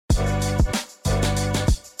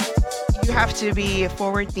You have to be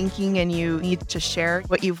forward thinking and you need to share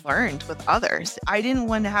what you've learned with others. I didn't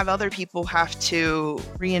want to have other people have to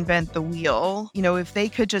reinvent the wheel. If they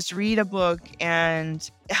could just read a book and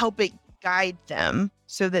help it guide them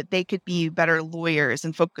so that they could be better lawyers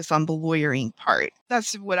and focus on the lawyering part.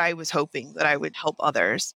 That's what I was hoping, that I would help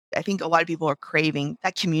others. I think a lot of people are craving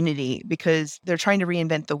that community because they're trying to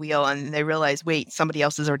reinvent the wheel and they realize, wait, somebody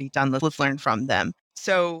else has already done this. Let's learn from them.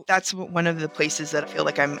 So that's one of the places that I feel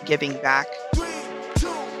like I'm giving back. 3, 2,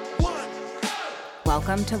 1.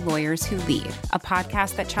 Welcome to Lawyers Who Lead, a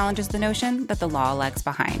podcast that challenges the notion that the law lags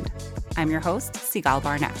behind. I'm your host, Sigal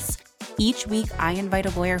Barnes. Each week, I invite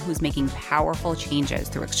a lawyer who's making powerful changes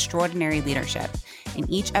through extraordinary leadership. In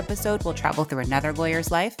each episode, we'll travel through another lawyer's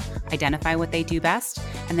life, identify what they do best,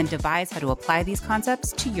 and then devise how to apply these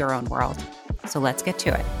concepts to your own world. So let's get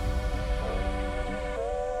to it.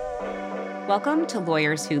 Welcome to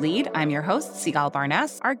Lawyers Who Lead. I'm your host, Sigal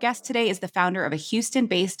Barnes. Our guest today is the founder of a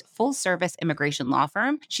Houston-based full-service immigration law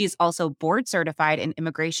firm. She's also board certified in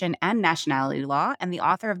immigration and nationality law and the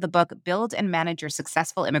author of the book, Build and Manage Your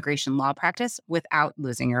Successful Immigration Law Practice Without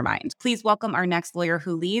Losing Your Mind. Please welcome our next lawyer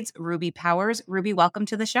who leads, Ruby Powers. Ruby, welcome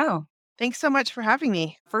to the show. Thanks so much for having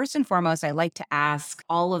me. First and foremost, I like to ask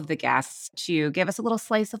all of the guests to give us a little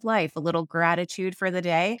slice of life, a little gratitude for the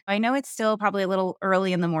day. I know it's still probably a little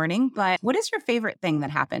early in the morning, but what is your favorite thing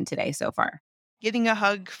that happened today so far? Getting a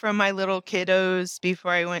hug from my little kiddos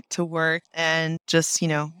before I went to work and just,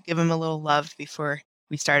 give them a little love before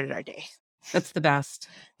we started our day. That's the best.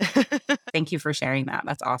 Thank you for sharing that.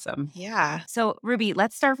 That's awesome. Yeah. So, Ruby,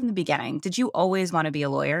 let's start from the beginning. Did you always want to be a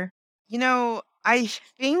lawyer? I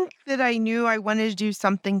think that I knew I wanted to do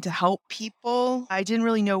something to help people. I didn't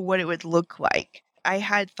really know what it would look like. I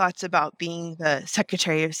had thoughts about being the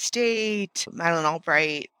Secretary of State. Madeleine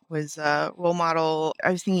Albright was a role model. I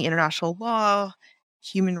was thinking international law,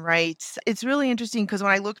 human rights. It's really interesting because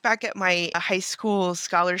when I look back at my high school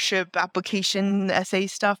scholarship application essay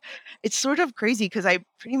stuff, it's sort of crazy because I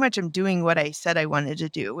pretty much am doing what I said I wanted to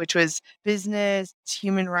do, which was business,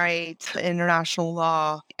 human rights, international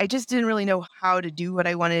law. I just didn't really know how to do what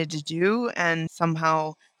I wanted to do. And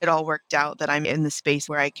somehow it all worked out that I'm in the space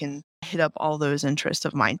where I can hit up all those interests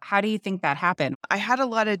of mine. How do you think that happened? I had a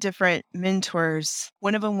lot of different mentors.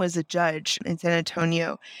 One of them was a judge in San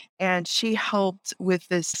Antonio, and she helped with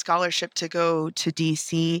this scholarship to go to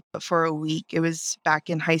DC for a week. It was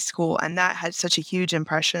back in high school, and that had such a huge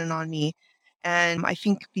impression on me. And I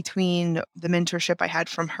think between the mentorship I had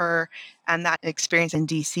from her and that experience in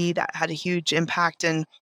DC, that had a huge impact in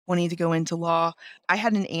wanting to go into law. I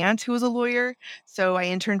had an aunt who was a lawyer, so I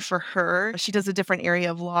interned for her. She does a different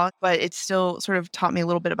area of law, but it still sort of taught me a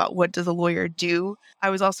little bit about what does a lawyer do. I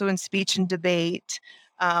was also in speech and debate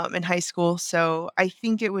in high school, so I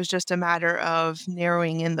think it was just a matter of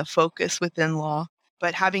narrowing in the focus within law.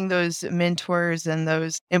 But having those mentors and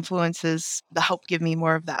those influences that helped give me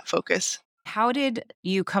more of that focus. How did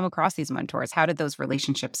you come across these mentors? How did those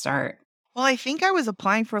relationships start? Well, I think I was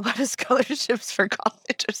applying for a lot of scholarships for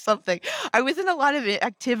college or something. I was in a lot of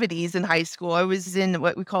activities in high school. I was in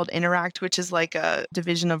what we called Interact, which is like a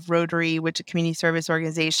division of Rotary, which is a community service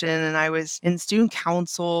organization. And I was in student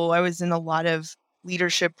council. I was in a lot of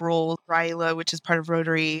leadership roles, RILA, which is part of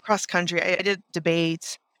Rotary, cross country. I did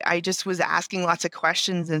debates. I just was asking lots of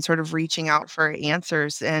questions and sort of reaching out for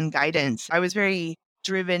answers and guidance. I was very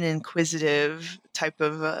driven, inquisitive type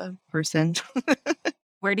of person.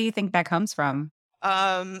 Where do you think that comes from?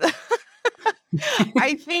 I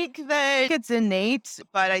think that it's innate,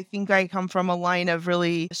 but I think I come from a line of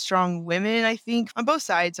really strong women, I think, on both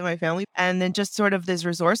sides of my family. And then just sort of this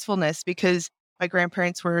resourcefulness because my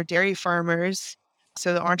grandparents were dairy farmers.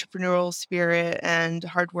 So the entrepreneurial spirit and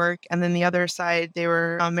hard work. And then the other side, they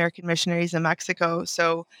were American missionaries in Mexico.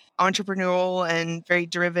 So entrepreneurial and very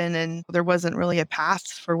driven. And there wasn't really a path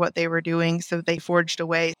for what they were doing. So they forged a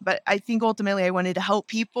way. But I think ultimately I wanted to help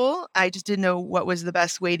people. I just didn't know what was the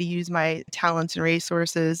best way to use my talents and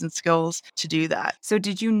resources and skills to do that. So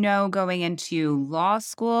did you know going into law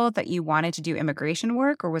school that you wanted to do immigration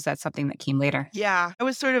work, or was that something that came later? Yeah, I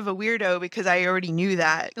was sort of a weirdo because I already knew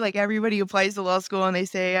that. Like everybody applies to law school and they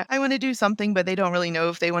say, I want to do something, but they don't really know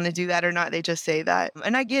if they want to do that or not. They just say that.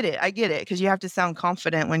 And I get it because you have to sound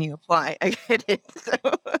confident when you apply. I get it.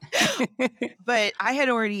 But I had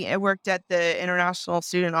already worked at the International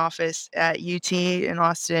Student Office at UT in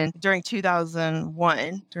Austin during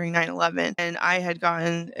 2001, during 9/11. And I had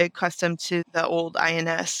gotten accustomed to the old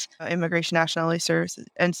INS, Immigration Nationality Services.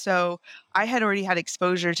 And so I had already had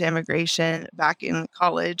exposure to immigration back in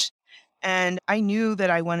college. And I knew that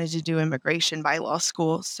I wanted to do immigration by law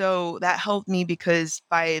school. So that helped me because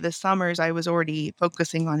by the summers, I was already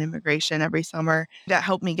focusing on immigration every summer. That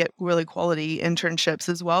helped me get really quality internships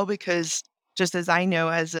as well, because just as I know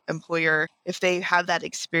as an employer, if they have that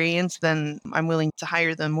experience, then I'm willing to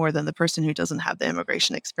hire them more than the person who doesn't have the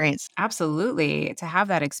immigration experience. Absolutely. To have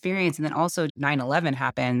that experience. And then also 9/11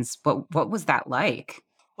 happens. But what was that like?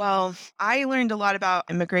 Well, I learned a lot about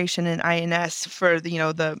immigration and INS for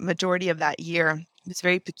the majority of that year. It's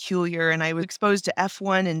very peculiar, and I was exposed to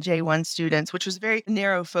F1 and J1 students, which was very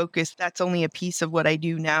narrow focus. That's only a piece of what I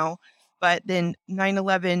do now. But then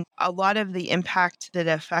 9/11, a lot of the impact that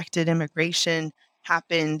affected immigration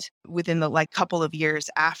happened within the couple of years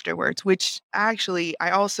afterwards, which actually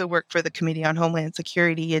I also worked for the Committee on Homeland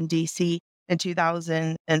Security in DC in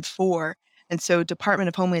 2004. And so Department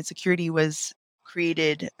of Homeland Security was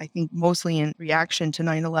created, I think, mostly in reaction to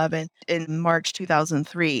 9/11 in March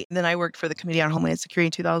 2003. Then I worked for the Committee on Homeland Security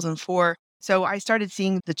in 2004. So I started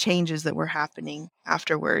seeing the changes that were happening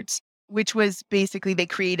afterwards, which was basically they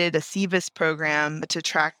created a CVIS program to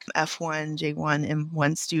track F1, J1,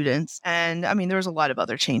 M1 students. And I mean, there was a lot of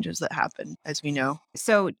other changes that happened, as we know.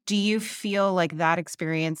 So, do you feel like that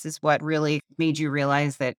experience is what really made you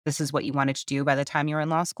realize that this is what you wanted to do by the time you were in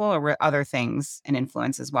law school, or were other things an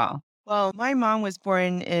influence as well? Well, my mom was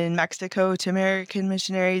born in Mexico to American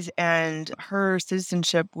missionaries, and her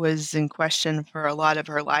citizenship was in question for a lot of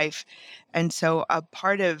her life. And so a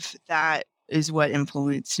part of that is what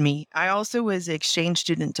influenced me. I also was an exchange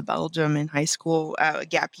student to Belgium in high school, a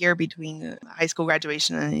gap year between high school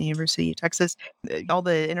graduation and the University of Texas. All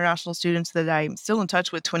the international students that I'm still in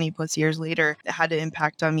touch with 20 plus years later had an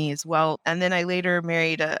impact on me as well. And then I later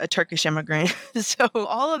married a Turkish immigrant. So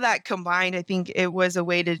all of that combined, I think it was a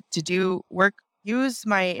way to do work, use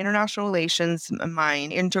my international relations, my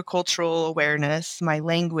intercultural awareness, my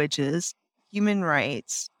languages, human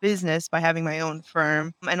rights, business by having my own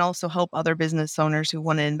firm, and also help other business owners who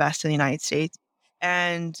want to invest in the United States.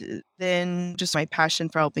 And then just my passion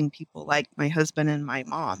for helping people like my husband and my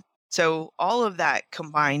mom. So all of that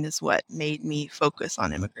combined is what made me focus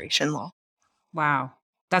on immigration law. Wow.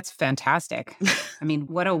 That's fantastic. I mean,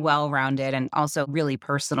 what a well-rounded and also really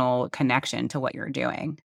personal connection to what you're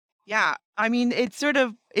doing. Yeah. I mean, it's sort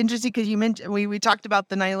of interesting because you mentioned we talked about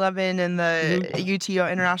the 9/11 and the Mhm. UTO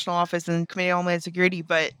International Office and Committee on Homeland Security,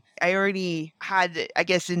 but I already had, I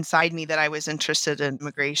guess, inside me that I was interested in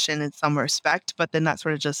immigration in some respect, but then that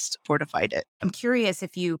sort of just fortified it. I'm curious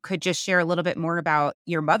if you could just share a little bit more about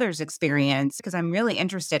your mother's experience, because I'm really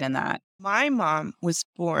interested in that. My mom was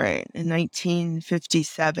born in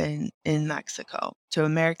 1957 in Mexico to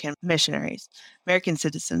American missionaries, American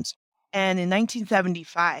citizens. And in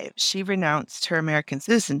 1975, she renounced her American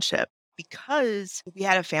citizenship because we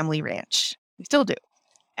had a family ranch. We still do.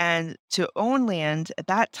 And to own land at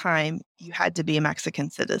that time, you had to be a Mexican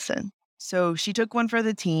citizen. So she took one for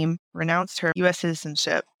the team, renounced her US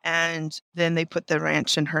citizenship, and then they put the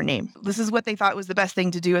ranch in her name. This is what they thought was the best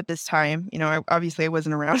thing to do at this time. Obviously I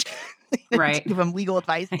wasn't around to Right. give them legal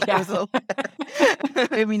advice. Yeah.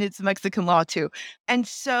 I mean, it's Mexican law too. And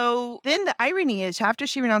so then the irony is after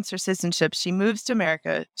she renounced her citizenship, she moves to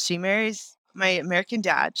America. She marries my American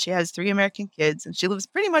dad. She has 3 American kids, and she lives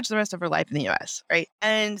pretty much the rest of her life in the US, right?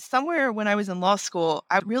 And somewhere when I was in law school,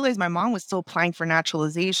 I realized my mom was still applying for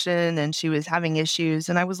naturalization and she was having issues.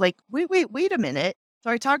 And I was like, wait a minute. So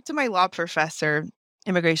I talked to my law professor,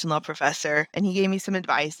 immigration law professor, and he gave me some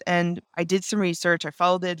advice. And I did some research. I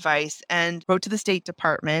followed the advice and wrote to the State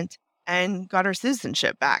Department and got her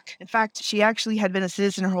citizenship back. In fact, she actually had been a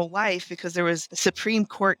citizen her whole life because there was a Supreme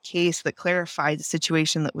Court case that clarified the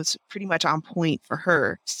situation that was pretty much on point for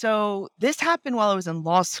her. So this happened while I was in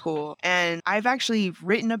law school, and I've actually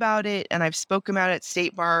written about it and I've spoken about it at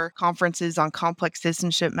state bar conferences on complex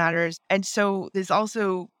citizenship matters. And so this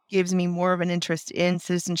also gives me more of an interest in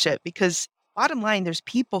citizenship because bottom line, there's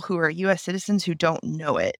people who are US citizens who don't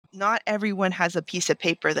know it. Not everyone has a piece of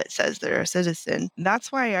paper that says they're a citizen.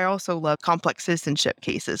 That's why I also love complex citizenship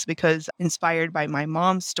cases because inspired by my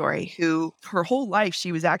mom's story, who her whole life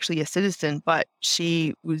she was actually a citizen, but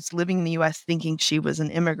she was living in the US thinking she was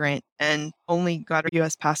an immigrant and only got her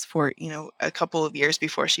US passport, a couple of years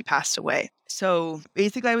before she passed away. So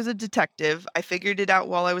basically, I was a detective. I figured it out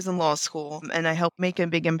while I was in law school, and I helped make a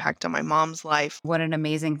big impact on my mom's life. What an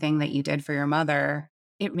amazing thing that you did for your mother.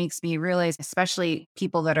 It makes me realize, especially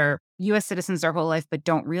people that are US citizens their whole life but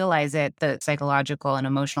don't realize it, the psychological and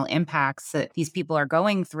emotional impacts that these people are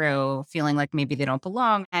going through, feeling like maybe they don't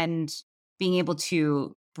belong, and being able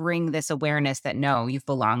to bring this awareness that no, you've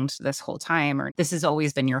belonged this whole time, or this has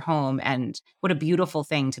always been your home. And what a beautiful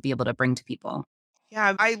thing to be able to bring to people.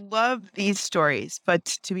 Yeah, I love these stories, but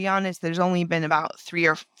to be honest, there's only been about 3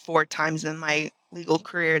 or 4 times in my legal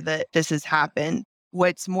career that this has happened.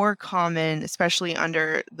 What's more common, especially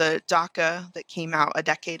under the DACA that came out a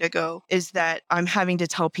decade ago, is that I'm having to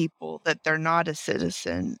tell people that they're not a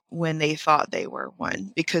citizen when they thought they were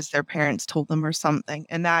one because their parents told them or something.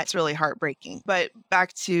 And that's really heartbreaking. But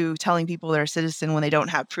back to telling people they're a citizen when they don't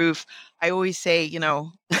have proof, I always say,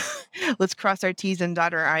 let's cross our T's and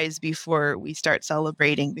dot our I's before we start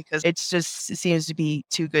celebrating because it seems to be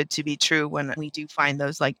too good to be true when we do find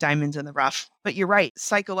those like diamonds in the rough. But you're right.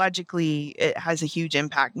 Psychologically, it has a huge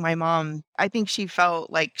impact. My mom, I think she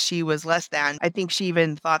felt like she was less than. I think she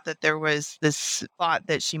even thought that there was this thought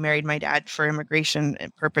that she married my dad for immigration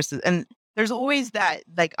purposes. And there's always that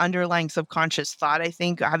like underlying subconscious thought, I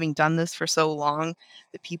think, having done this for so long,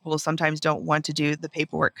 that people sometimes don't want to do the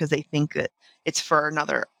paperwork because they think that it's for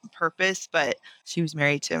another purpose. But she was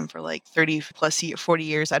married to him for like 30 plus 40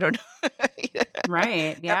 years. I don't know.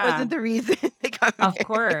 Right. That Yeah. wasn't the reason they got Of married.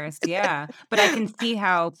 course. Yeah. But I can see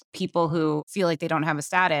how people who feel like they don't have a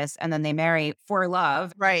status and then they marry for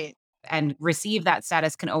love Right. and receive that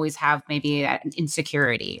status can always have maybe an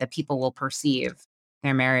insecurity that people will perceive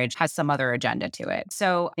their marriage has some other agenda to it.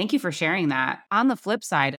 So thank you for sharing that. On the flip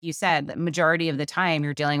side, you said the majority of the time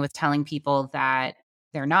you're dealing with telling people that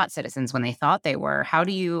they're not citizens when they thought they were. How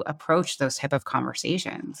do you approach those type of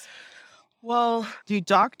conversations? Well, do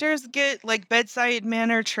doctors get like bedside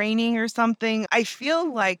manner training or something? I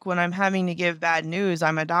feel like when I'm having to give bad news,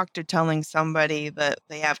 I'm a doctor telling somebody that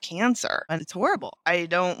they have cancer and it's horrible. I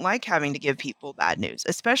don't like having to give people bad news,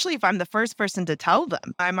 especially if I'm the first person to tell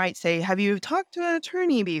them. I might say, have you talked to an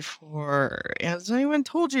attorney before? Has anyone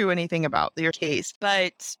told you anything about your case?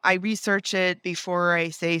 But I research it before I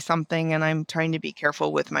say something and I'm trying to be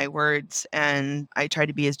careful with my words and I try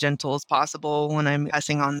to be as gentle as possible when I'm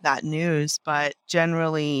passing on that news. But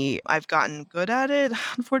generally, I've gotten good at it,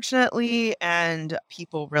 unfortunately, and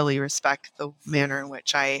people really respect the manner in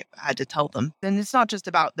which I had to tell them. And it's not just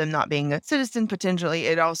about them not being a citizen potentially,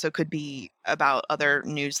 it also could be about other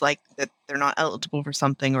news like that they're not eligible for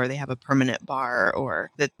something or they have a permanent bar or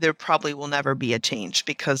that there probably will never be a change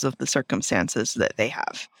because of the circumstances that they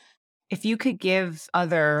have. If you could give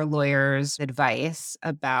other lawyers advice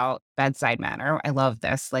about bedside manner, I love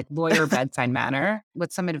this, like lawyer bedside manner,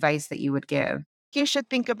 what's some advice that you would give? You should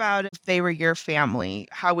think about if they were your family,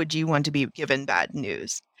 how would you want to be given bad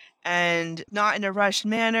news? And not in a rushed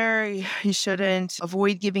manner. You shouldn't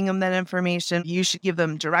avoid giving them that information. You should give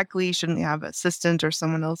them directly. You shouldn't have an assistant or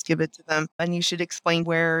someone else give it to them. And you should explain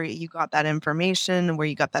where you got that information, where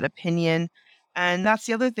you got that opinion. And that's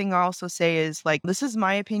the other thing I also say is like, this is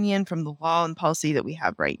my opinion from the law and policy that we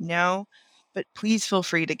have right now, but please feel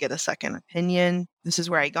free to get a second opinion. This is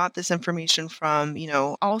where I got this information from.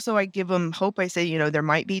 Also, I give them hope. I say, there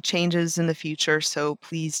might be changes in the future. So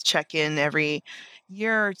please check in every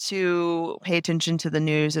year or two, pay attention to the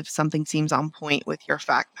news if something seems on point with your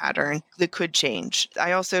fact pattern that could change.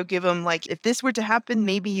 I also give them like, if this were to happen,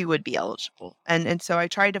 maybe you would be eligible. And so I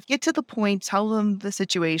try to get to the point, tell them the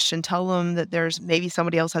situation, tell them that there's maybe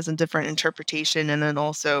somebody else has a different interpretation, and then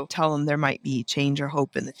also tell them there might be change or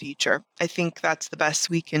hope in the future. I think that's the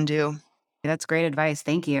best we can do. That's great advice.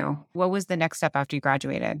 Thank you. What was the next step after you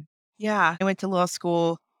graduated? Yeah, I went to law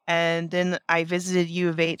school and then I visited U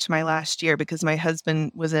of H my last year because my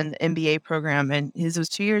husband was in an MBA program and his was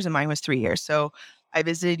 2 years and mine was 3 years. So I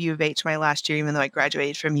visited U of H my last year, even though I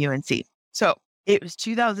graduated from UNC. So it was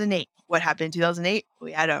 2008. What happened in 2008?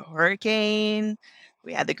 We had a hurricane.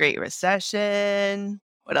 We had the Great Recession.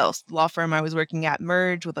 What else? Law firm I was working at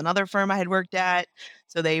merged with another firm I had worked at.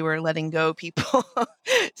 So they were letting go people.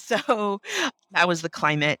 So that was the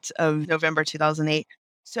climate of November 2008.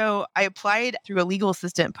 So I applied through a legal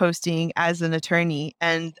assistant posting as an attorney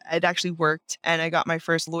and it actually worked and I got my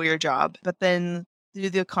first lawyer job. But then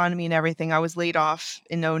through the economy and everything, I was laid off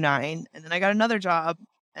in '09 and then I got another job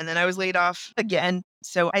and then I was laid off again.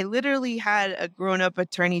 So I literally had a grown-up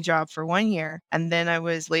attorney job for 1 year and then I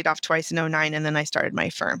was laid off twice in '09 and then I started my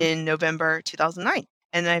firm in November 2009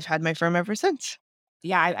 and I've had my firm ever since.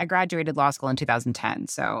 Yeah, I graduated law school in 2010.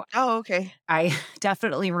 So Oh, okay. I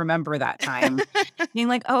definitely remember that time being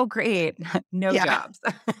like, oh, great, no Yeah. jobs.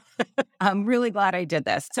 I'm really glad I did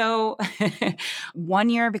this. So 1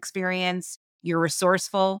 year of experience, you're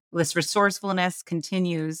resourceful. This resourcefulness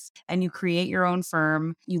continues and you create your own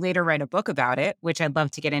firm. You later write a book about it, which I'd love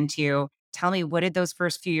to get into. Tell me, what did those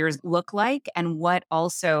first few years look like? And what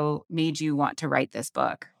also made you want to write this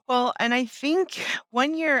book? Well, and I think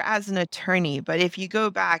 1 year as an attorney, but if you go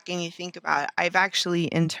back and you think about it, I've actually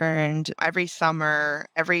interned every summer,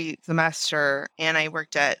 every semester, and I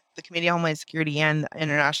worked at the Committee on Homeland Security and the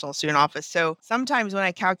International Student Office. So sometimes when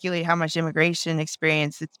I calculate how much immigration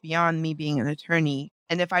experience, it's beyond me being an attorney.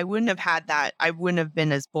 And if I wouldn't have had that, I wouldn't have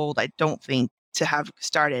been as bold, I don't think, to have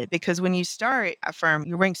started. Because when you start a firm,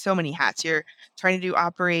 you're wearing so many hats. You're trying to do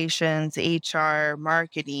operations, HR,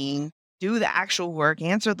 marketing, do the actual work,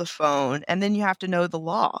 answer the phone, and then you have to know the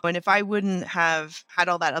law. And if I wouldn't have had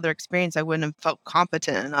all that other experience, I wouldn't have felt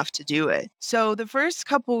competent enough to do it. So the first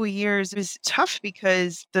couple of years was tough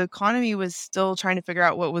because the economy was still trying to figure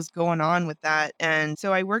out what was going on with that. And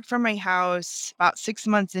so I worked from my house. About 6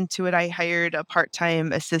 months into it, I hired a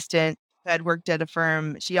part-time assistant who had worked at a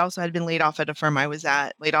firm. She also had been laid off at a firm I was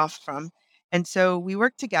at, laid off from. And so we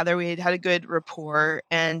worked together. We had a good rapport,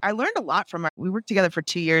 and I learned a lot from her. We worked together for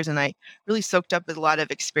 2 years, and I really soaked up a lot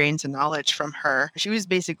of experience and knowledge from her. She was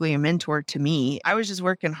basically a mentor to me. I was just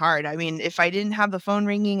working hard. I mean, if I didn't have the phone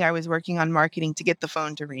ringing, I was working on marketing to get the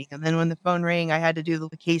phone to ring. And then when the phone rang, I had to do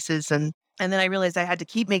the cases, and then I realized I had to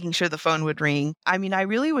keep making sure the phone would ring. I mean, I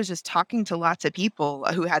really was just talking to lots of people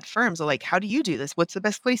who had firms. Like, how do you do this? What's the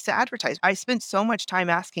best place to advertise? I spent so much time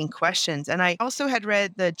asking questions. And I also had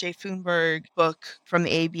read the Jay Foonberg book from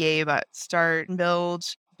the ABA about Start and Build.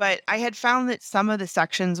 But I had found that some of the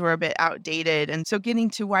sections were a bit outdated. And so getting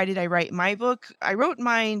to why did I write my book? I wrote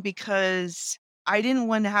mine because I didn't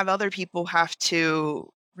want to have other people have to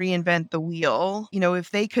reinvent the wheel. If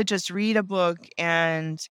they could just read a book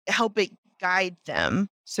and help it guide them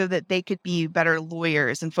so that they could be better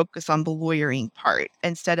lawyers and focus on the lawyering part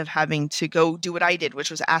instead of having to go do what I did, which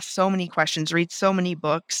was ask so many questions, read so many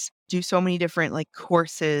books, do so many different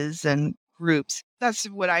courses and groups. That's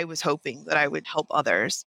what I was hoping, that I would help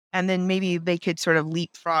others. And then maybe they could sort of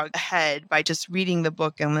leapfrog ahead by just reading the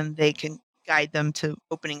book, and then they can guide them to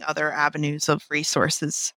opening other avenues of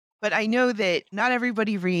resources. But I know that not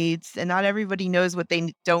everybody reads, and not everybody knows what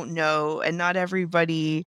they don't know, and not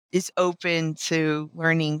everybody is open to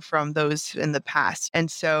learning from those in the past.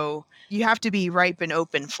 And so you have to be ripe and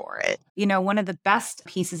open for it. One of the best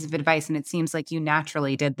pieces of advice, and it seems like you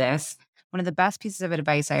naturally did this, one of the best pieces of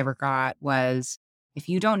advice I ever got was, if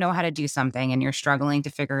you don't know how to do something and you're struggling to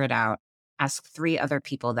figure it out, ask 3 other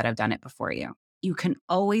people that have done it before you. You can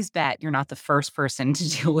always bet you're not the first person to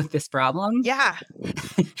deal with this problem. Yeah.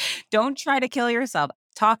 Don't try to kill yourself.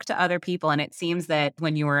 Talk to other people. And it seems that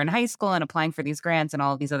when you were in high school and applying for these grants and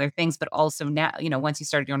all of these other things, but also now, once you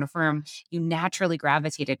started your own firm, you naturally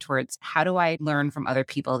gravitated towards, how do I learn from other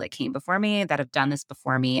people that came before me, that have done this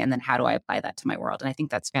before me? And then how do I apply that to my world? And I think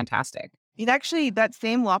that's fantastic. Actually, that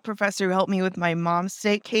same law professor who helped me with my mom's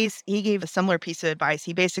state case, he gave a similar piece of advice.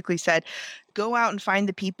 He basically said, go out and find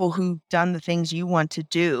the people who've done the things you want to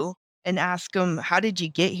do and ask them, how did you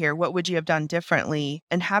get here? What would you have done differently?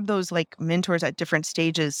 And have those mentors at different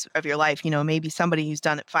stages of your life. Maybe somebody who's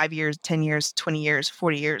done it 5 years, 10 years, 20 years,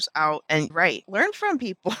 40 years out, and learn from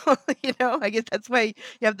people. I guess that's why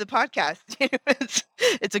you have the podcast.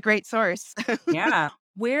 It's a great source. Yeah.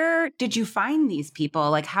 Where did you find these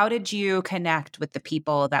people? How did you connect with the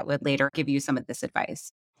people that would later give you some of this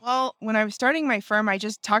advice? Well, when I was starting my firm, I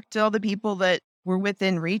just talked to all the people that were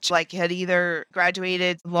within reach, had either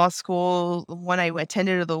graduated law school, the one I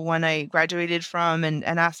attended or the one I graduated from, and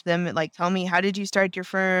asked them, tell me, how did you start your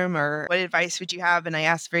firm, or what advice would you have? And I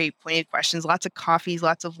asked very pointed questions, lots of coffees,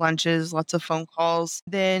 lots of lunches, lots of phone calls.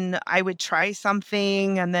 Then I would try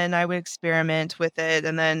something, and then I would experiment with it,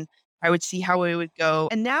 and then I would see how it would go.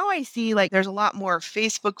 And now I see there's a lot more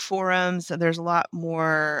Facebook forums, there's a lot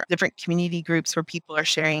more different community groups where people are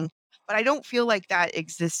sharing. But I don't feel like that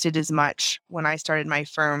existed as much when I started my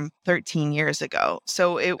firm 13 years ago.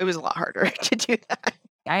 So it was a lot harder to do that.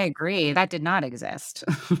 I agree. That did not exist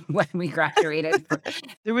when we graduated.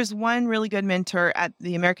 There was one really good mentor at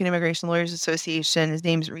the American Immigration Lawyers Association. His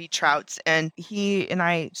name's Reed Trouts, and he and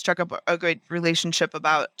I struck up a good relationship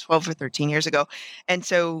about 12 or 13 years ago. And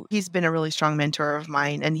so he's been a really strong mentor of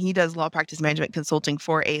mine, and he does law practice management consulting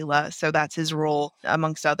for AILA. So that's his role,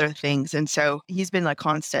 amongst other things. And so he's been a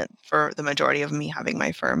constant for the majority of me having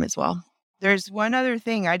my firm as well. There's one other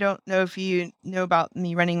thing. I don't know if you know about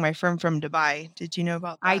me running my firm from Dubai. Did you know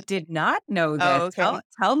about that? I did not know this. Oh, okay.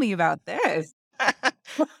 Tell me about this.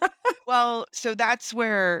 Well, so that's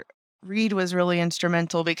where Reed was really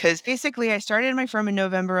instrumental, because basically I started my firm in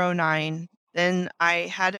November 2009. Then I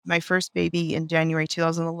had my first baby in January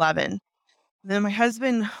 2011. Then my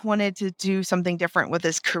husband wanted to do something different with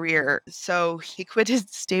his career. So he quit his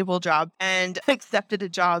stable job and accepted a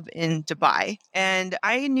job in Dubai. And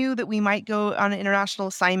I knew that we might go on an international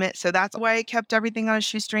assignment. So that's why I kept everything on a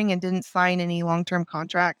shoestring and didn't sign any long-term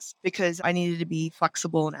contracts because I needed to be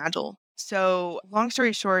flexible and agile. So, long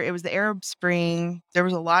story short, it was the Arab Spring. There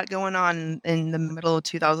was a lot going on in the middle of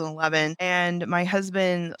 2011. And my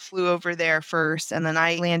husband flew over there first. And then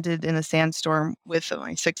I landed in a sandstorm with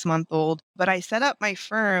my 6-month old. But I set up my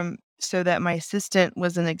firm so that my assistant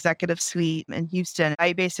was an executive suite in Houston.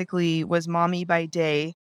 I basically was mommy by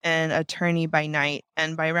day and attorney by night.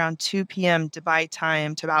 And by around 2 p.m. Dubai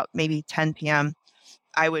time to about maybe 10 p.m.,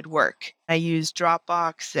 I would work. I used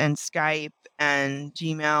Dropbox and Skype and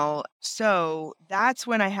Gmail. So that's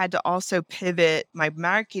when I had to also pivot my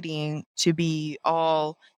marketing to be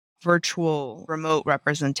all virtual remote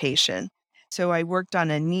representation. So I worked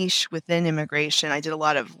on a niche within immigration. I did a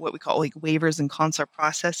lot of what we call like waivers and consular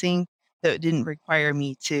processing that didn't require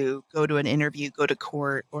me to go to an interview, go to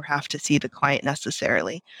court, or have to see the client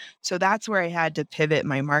necessarily. So that's where I had to pivot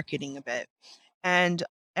my marketing a bit. And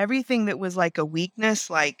everything that was like a weakness,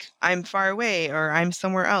 like I'm far away or I'm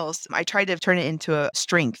somewhere else, I tried to turn it into a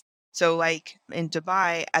strength. So, like in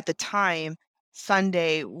Dubai at the time,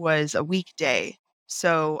 Sunday was a weekday.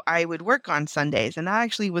 So I would work on Sundays, and that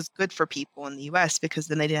actually was good for people in the US because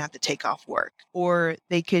then they didn't have to take off work, or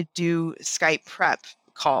they could do Skype prep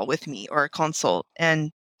call with me or a consult. And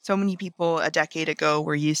so many people a decade ago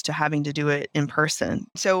were used to having to do it in person.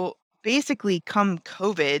 So basically, come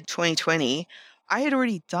COVID 2020, I had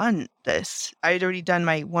already done this. I had already done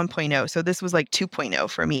my 1.0. So this was like 2.0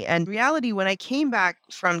 for me. And reality, when I came back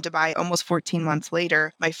from Dubai almost 14 months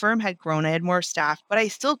later, my firm had grown. I had more staff, but I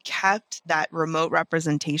still kept that remote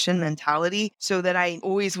representation mentality so that I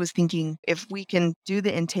always was thinking if we can do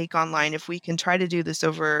the intake online, if we can try to do this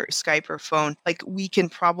over Skype or phone, like we can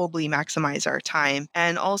probably maximize our time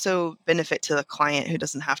and also benefit to the client who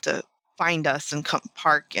doesn't have to find us and come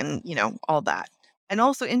park and, all that. And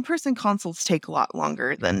also in-person consults take a lot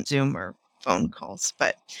longer than Zoom or phone calls.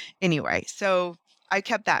 But anyway, so I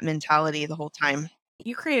kept that mentality the whole time.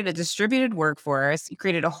 You created a distributed workforce. You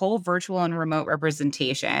created a whole virtual and remote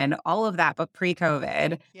representation, all of that, but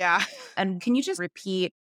pre-COVID. Yeah. And can you just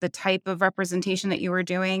repeat the type of representation that you were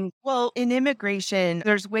doing? Well, in immigration,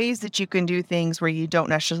 there's ways that you can do things where you don't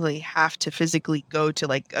necessarily have to physically go to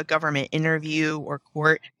like a government interview or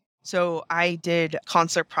court. So I did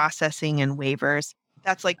consular processing and waivers.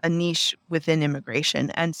 That's like a niche within immigration.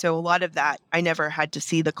 And so a lot of that, I never had to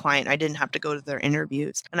see the client. I didn't have to go to their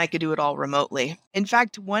interviews and I could do it all remotely. In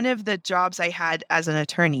fact, one of the jobs I had as an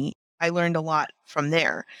attorney, I learned a lot from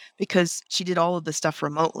there because she did all of the stuff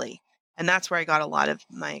remotely. And that's where I got a lot of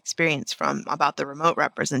my experience from about the remote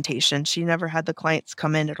representation. She never had the clients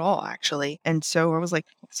come in at all, actually. And so I was like,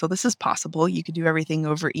 so this is possible. You could do everything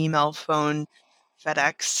over email, phone,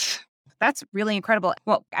 FedEx. That's really incredible.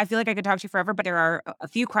 Well, I feel like I could talk to you forever, but there are a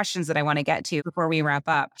few questions that I want to get to before we wrap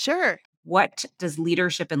up. Sure. What does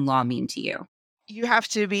leadership in law mean to you? You have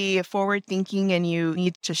to be forward thinking and you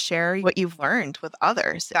need to share what you've learned with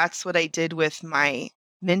others. That's what I did with my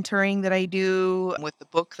mentoring that I do, with the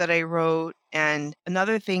book that I wrote. And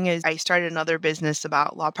another thing is I started another business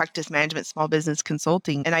about law practice management, small business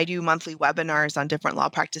consulting, and I do monthly webinars on different law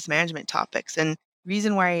practice management topics. And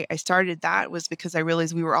reason why I started that was because I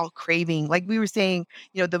realized we were all craving, like we were saying,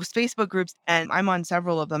 those Facebook groups, and I'm on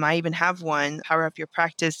several of them. I even have one, Power Up Your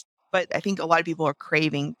Practice. But I think a lot of people are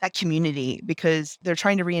craving that community because they're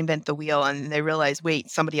trying to reinvent the wheel and they realize,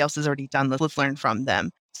 wait, somebody else has already done this. Let's learn from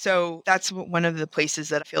them. So that's one of the places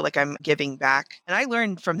that I feel like I'm giving back. And I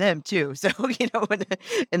learned from them too. So,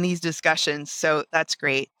 in these discussions. So that's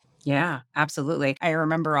great. Yeah, absolutely. I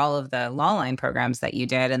remember all of the law line programs that you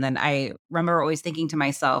did. And then I remember always thinking to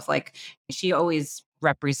myself, like, she always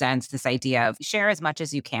represents this idea of share as much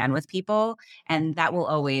as you can with people, and that will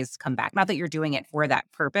always come back. Not that you're doing it for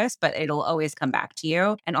that purpose, but it'll always come back to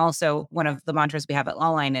you. And also, one of the mantras we have at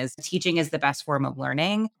Lawline is teaching is the best form of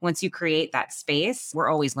learning. Once you create that space, we're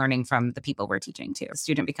always learning from the people we're teaching to. The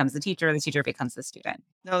student becomes the teacher becomes the student.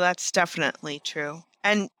 No, that's definitely true.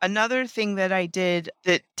 And another thing that I did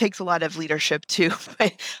that takes a lot of leadership too,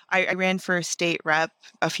 but I ran for a state rep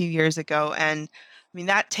a few years ago. And I mean,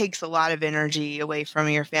 that takes a lot of energy away from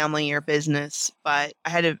your family, your business. But I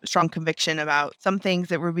had a strong conviction about some things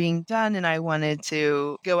that were being done. And I wanted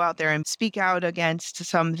to go out there and speak out against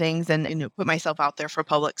some things and put myself out there for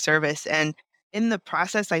public service. And In the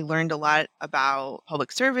process, I learned a lot about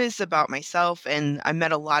public service, about myself, and I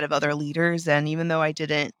met a lot of other leaders. And even though I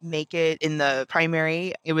didn't make it in the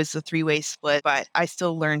primary, it was a three-way split, but I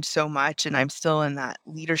still learned so much and I'm still in that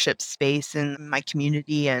leadership space in my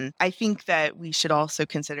community. And I think that we should also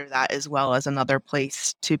consider that as well as another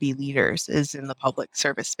place to be leaders is in the public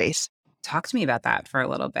service space. Talk to me about that for a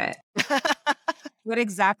little bit. What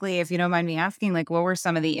exactly, if you don't mind me asking, like what were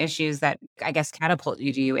some of the issues that I guess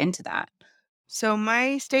catapulted you into that? So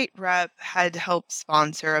my state rep had helped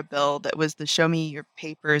sponsor a bill that was the Show Me Your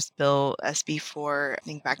Papers bill, SB4, I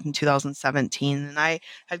think back in 2017. And I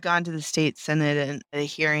had gone to the state senate and at a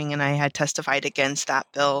hearing and I had testified against that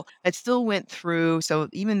bill. It still went through. So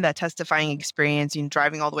even that testifying experience,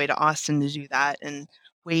 driving all the way to Austin to do that and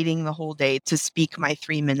waiting the whole day to speak my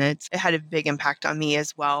 3 minutes. It had a big impact on me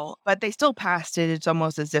as well. But they still passed it. It's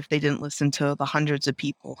almost as if they didn't listen to the hundreds of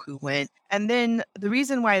people who went. And then the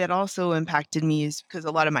reason why that also impacted me is because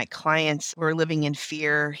a lot of my clients were living in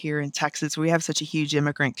fear here in Texas. We have such a huge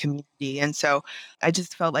immigrant community. And so I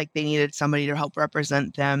just felt like they needed somebody to help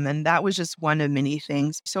represent them. And that was just one of many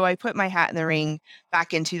things. So I put my hat in the ring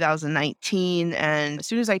back in 2019. And as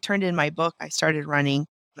soon as I turned in my book, I started running.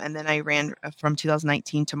 And then I ran from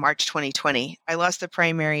 2019 to March 2020. I lost the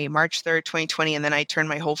primary March 3rd, 2020, and then I turned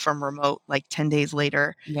my whole firm remote like 10 days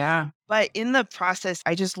later. Yeah. But in the process,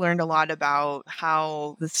 I just learned a lot about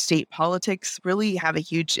how the state politics really have a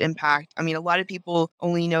huge impact. I mean, a lot of people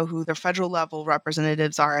only know who their federal level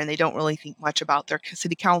representatives are, and they don't really think much about their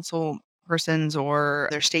city council persons or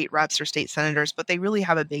their state reps or state senators, but they really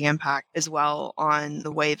have a big impact as well on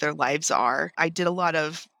the way their lives are. I did a lot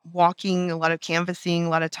of walking, a lot of canvassing, a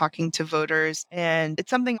lot of talking to voters, and it's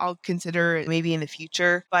something I'll consider maybe in the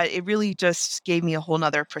future, but it really just gave me a whole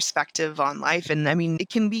nother perspective on life. And I mean, it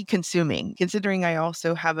can be consuming considering I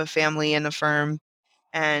also have a family and a firm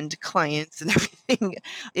and clients and everything.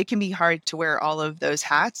 It can be hard to wear all of those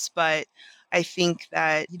hats, but I think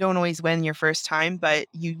that you don't always win your first time, but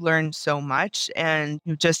you learn so much and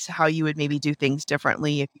just how you would maybe do things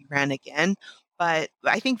differently if you ran again. But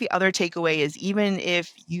I think the other takeaway is even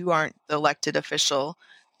if you aren't the elected official,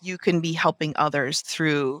 you can be helping others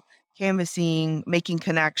through canvassing, making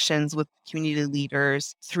connections with community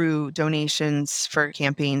leaders, through donations for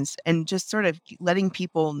campaigns, and just sort of letting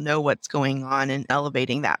people know what's going on and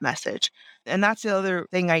elevating that message. And that's the other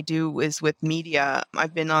thing I do is with media.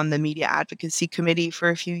 I've been on the media advocacy committee for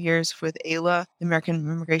a few years with AILA, the American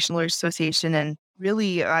Immigration Lawyers Association. And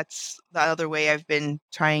really, that's the other way I've been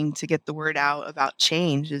trying to get the word out about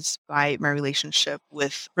change is by my relationship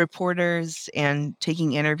with reporters and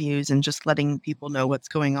taking interviews and just letting people know what's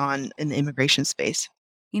going on in the immigration space.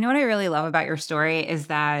 You know what I really love about your story is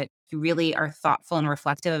that you really are thoughtful and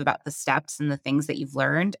reflective about the steps and the things that you've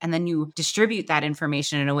learned. And then you distribute that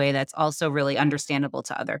information in a way that's also really understandable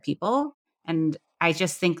to other people. And I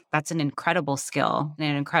just think that's an incredible skill and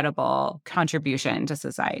an incredible contribution to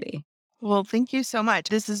society. Well, thank you so much.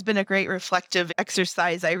 This has been a great reflective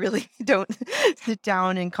exercise. I really don't sit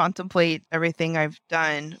down and contemplate everything I've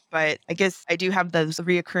done, but I guess I do have those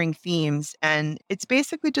reoccurring themes. And it's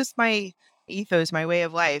basically just my ethos, my way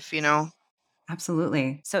of life.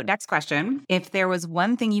 Absolutely. So, next question. If there was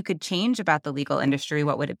one thing you could change about the legal industry,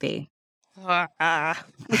 what would it be? Ah.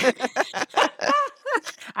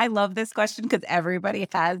 I love this question because everybody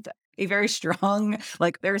has a very strong,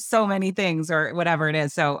 like, there's so many things or whatever it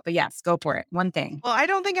is. So, but yes, go for it. One thing. Well, I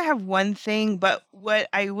don't think I have one thing, but what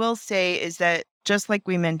I will say is that just like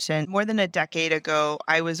we mentioned, more than a decade ago,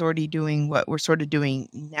 I was already doing what we're sort of doing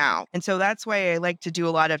now. And so that's why I like to do a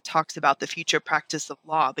lot of talks about the future practice of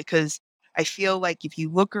law, because I feel like if you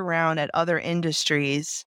look around at other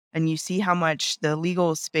industries and you see how much the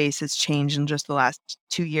legal space has changed in just the last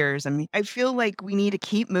 2 years, I mean, I feel like we need to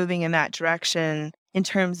keep moving in that direction in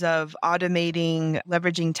terms of automating,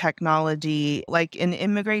 leveraging technology. Like in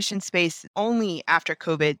immigration space, only after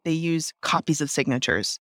COVID, they use copies of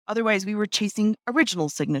signatures. Otherwise, we were chasing original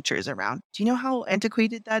signatures around. Do you know how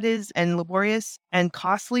antiquated that is and laborious and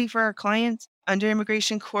costly for our clients? Under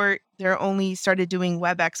immigration court, they're only started doing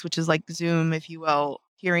WebEx, which is like Zoom, if you will,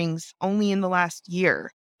 hearings only in the last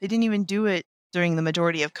year. They didn't even do it during the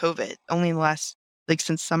majority of COVID, only in the last, like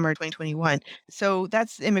since summer 2021. So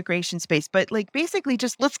that's the immigration space. But like basically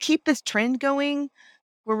just let's keep this trend going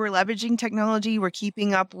where we're leveraging technology, we're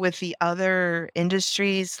keeping up with the other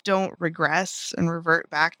industries, don't regress and revert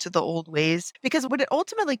back to the old ways. Because what it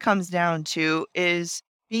ultimately comes down to is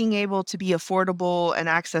being able to be affordable and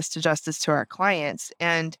access to justice to our clients.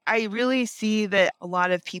 And I really see that a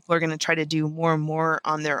lot of people are going to try to do more and more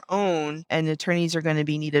on their own, and attorneys are going to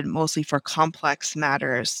be needed mostly for complex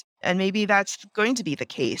matters. And maybe that's going to be the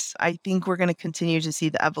case. I think we're going to continue to see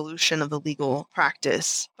the evolution of the legal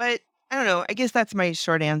practice. But I don't know. I guess that's my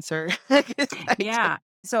short answer. I guess I don't- Yeah.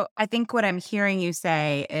 So I think what I'm hearing you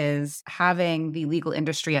say is having the legal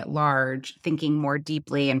industry at large thinking more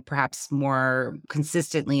deeply and perhaps more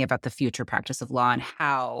consistently about the future practice of law and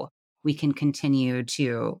how we can continue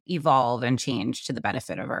to evolve and change to the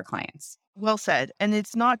benefit of our clients. Well said. And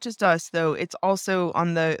it's not just us, though. It's also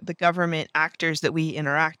on the government actors that we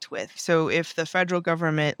interact with. So if the federal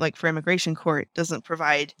government, like for immigration court, doesn't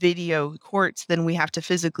provide video courts, then we have to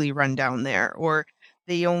physically run down there. Or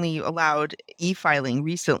they only allowed e-filing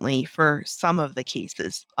recently for some of the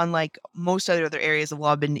cases, unlike most other areas of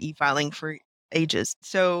law, been e-filing for ages.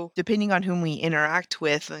 So depending on whom we interact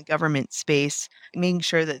with in the government space, making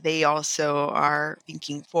sure that they also are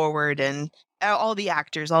thinking forward and all the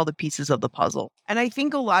actors, all the pieces of the puzzle. And I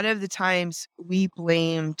think a lot of the times we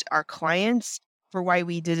blamed our clients for why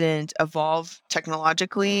we didn't evolve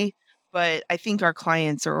technologically, but I think our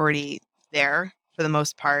clients are already there for the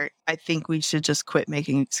most part. I think we should just quit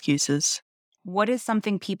making excuses. What is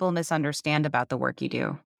something people misunderstand about the work you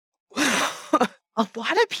do? A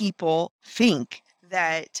lot of people think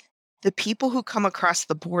that the people who come across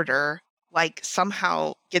the border like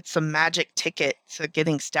somehow get some magic ticket to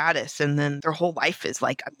getting status and then their whole life is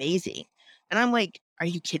like amazing. And I'm like, are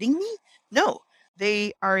you kidding me? No.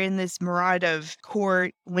 They are in this mirage of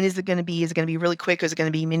court. When is it going to be? Is it going to be really quick? Is it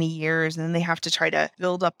going to be many years? And then they have to try to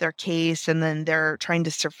build up their case. And then they're trying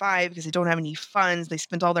to survive because they don't have any funds. They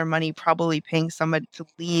spent all their money probably paying somebody to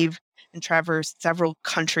leave and traverse several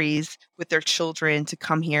countries with their children to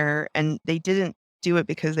come here. And they didn't do it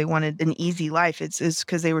because they wanted an easy life. It's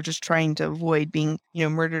because they were just trying to avoid being,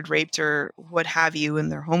 murdered, raped, or what have you in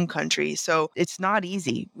their home country. So it's not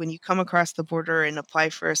easy. When you come across the border and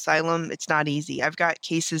apply for asylum, it's not easy. I've got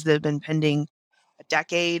cases that have been pending a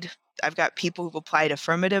decade. I've got people who've applied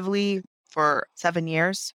affirmatively for 7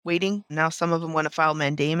 years waiting. Now some of them want to file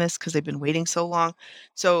mandamus because they've been waiting so long.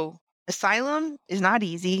 So asylum is not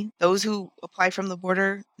easy. Those who apply from the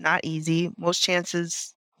border, not easy. Most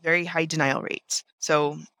chances, very high denial rates.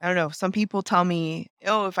 So I don't know. Some people tell me,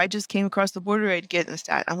 oh, if I just came across the border, I'd get in a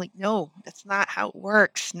stat. I'm like, no, that's not how it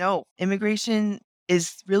works. No, immigration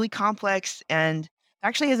is really complex and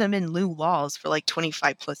actually hasn't been new laws for like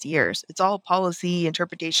 25 plus years. It's all policy,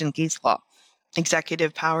 interpretation, case law,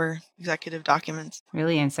 executive power, executive documents.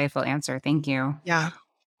 Really insightful answer. Thank you. Yeah.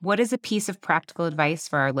 What is a piece of practical advice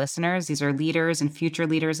for our listeners? These are leaders and future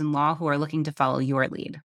leaders in law who are looking to follow your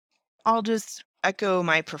lead. I'll just echo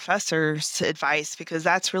my professor's advice because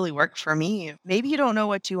that's really worked for me. Maybe you don't know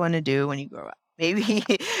what you want to do when you grow up. Maybe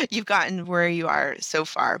you've gotten where you are so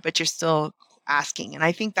far, but you're still asking. And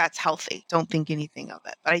I think that's healthy. Don't think anything of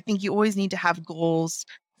it. But I think you always need to have goals.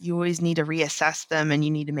 You always need to reassess them and you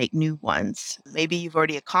need to make new ones. Maybe you've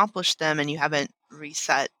already accomplished them and you haven't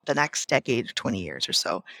reset the next decade, 20 years or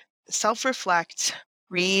so. Self-reflect,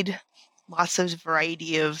 read lots of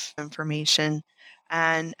variety of information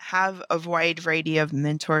and have a wide variety of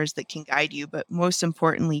mentors that can guide you. But most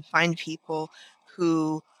importantly, find people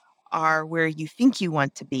who are where you think you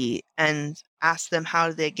want to be and ask them how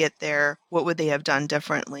did they get there? What would they have done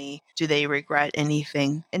differently? Do they regret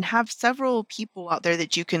anything? And have several people out there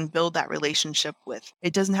that you can build that relationship with.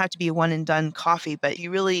 It doesn't have to be a one and done coffee, but you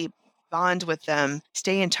really bond with them,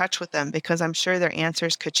 stay in touch with them because I'm sure their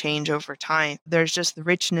answers could change over time. There's just the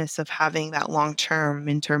richness of having that long-term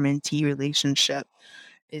mentor-mentee relationship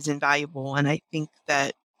is invaluable. And I think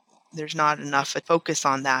that there's not enough focus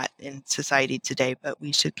on that in society today, but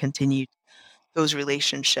we should continue those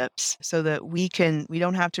relationships so that we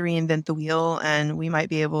don't have to reinvent the wheel and we might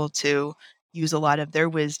be able to use a lot of their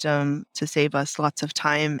wisdom to save us lots of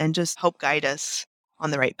time and just help guide us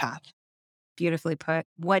on the right path. Beautifully put.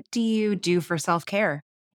 What do you do for self-care?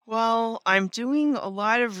 Well, I'm doing a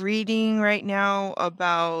lot of reading right now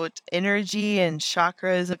about energy and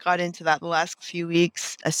chakras. I got into that the last few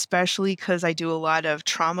weeks, especially because I do a lot of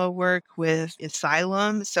trauma work with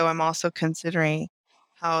Asylum. So I'm also considering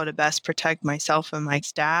how to best protect myself and my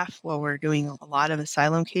staff while we're doing a lot of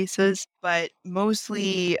asylum cases. But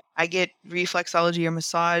mostly I get reflexology or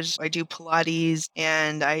massage. I do Pilates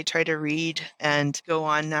and I try to read and go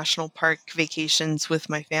on national park vacations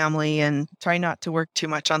with my family and try not to work too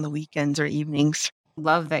much on the weekends or evenings.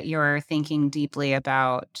 Love that you're thinking deeply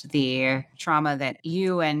about the trauma that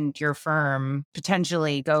you and your firm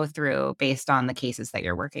potentially go through based on the cases that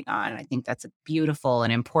you're working on. I think that's a beautiful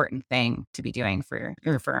and important thing to be doing for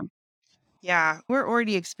your firm. Yeah, we're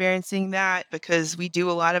already experiencing that because we do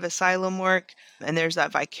a lot of asylum work and there's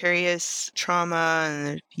that vicarious trauma and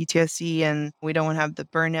there's PTSD and we don't want to have the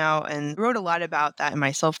burnout. And I wrote a lot about that in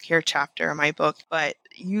my self-care chapter in my book. But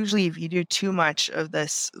usually if you do too much of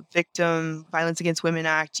this Victim Violence Against Women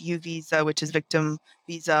Act, U visa, which is victim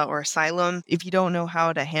visa or asylum, if you don't know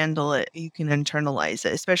how to handle it, you can internalize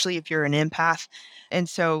it, especially if you're an empath. And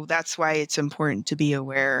so that's why it's important to be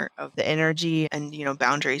aware of the energy and,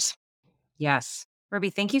 boundaries. Yes. Ruby,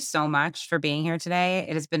 thank you so much for being here today.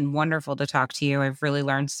 It has been wonderful to talk to you. I've really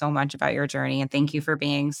learned so much about your journey, and thank you for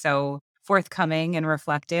being so forthcoming and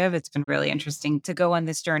reflective. It's been really interesting to go on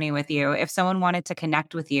this journey with you. If someone wanted to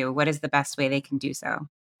connect with you, what is the best way they can do so?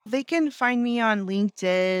 They can find me on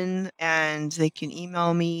LinkedIn and they can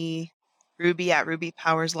email me,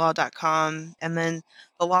 ruby@rubypowerslaw.com. And then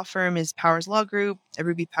the law firm is Powers Law Group at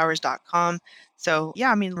rubypowers.com. So,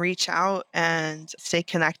 yeah, reach out and stay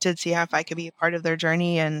connected, see how if I could be a part of their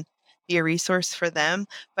journey and be a resource for them.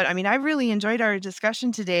 But I really enjoyed our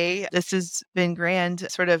discussion today. This has been grand.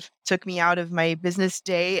 It sort of took me out of my business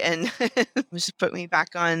day and just put me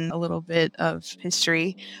back on a little bit of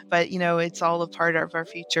history. But, it's all a part of our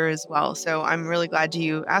future as well. So I'm really glad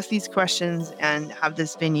you asked these questions and have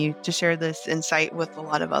this venue to share this insight with a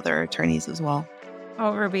lot of other attorneys as well.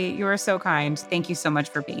 Oh, Ruby, you are so kind. Thank you so much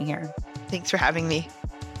for being here. Thanks for having me.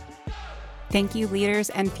 Thank you, leaders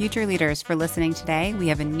and future leaders, for listening today. We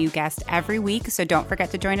have a new guest every week, so don't forget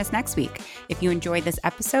to join us next week. If you enjoyed this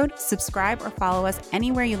episode, subscribe or follow us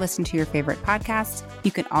anywhere you listen to your favorite podcasts.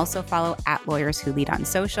 You can also follow @LawyersWhoLead on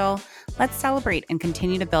social. Let's celebrate and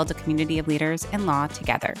continue to build a community of leaders in law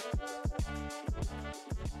together.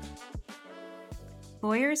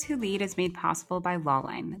 Lawyers Who Lead is made possible by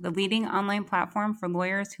Lawline, the leading online platform for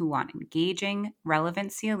lawyers who want engaging,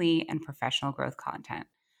 relevant CLE and professional growth content.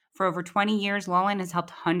 For over 20 years, Lawline has helped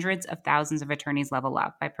hundreds of thousands of attorneys level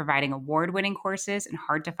up by providing award-winning courses in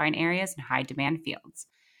hard-to-find areas and high-demand fields.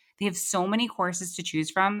 They have so many courses to choose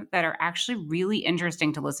from that are actually really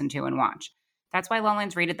interesting to listen to and watch. That's why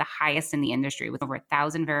Lawline's rated the highest in the industry with over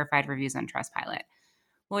 1,000 verified reviews on Trustpilot.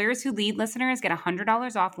 Lawyers Who Lead listeners get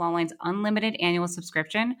 $100 off Lawline's unlimited annual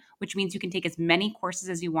subscription, which means you can take as many courses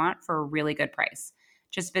as you want for a really good price.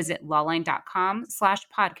 Just visit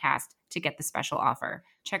lawline.com/podcast to get the special offer.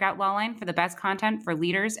 Check out Lawline for the best content for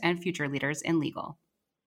leaders and future leaders in legal.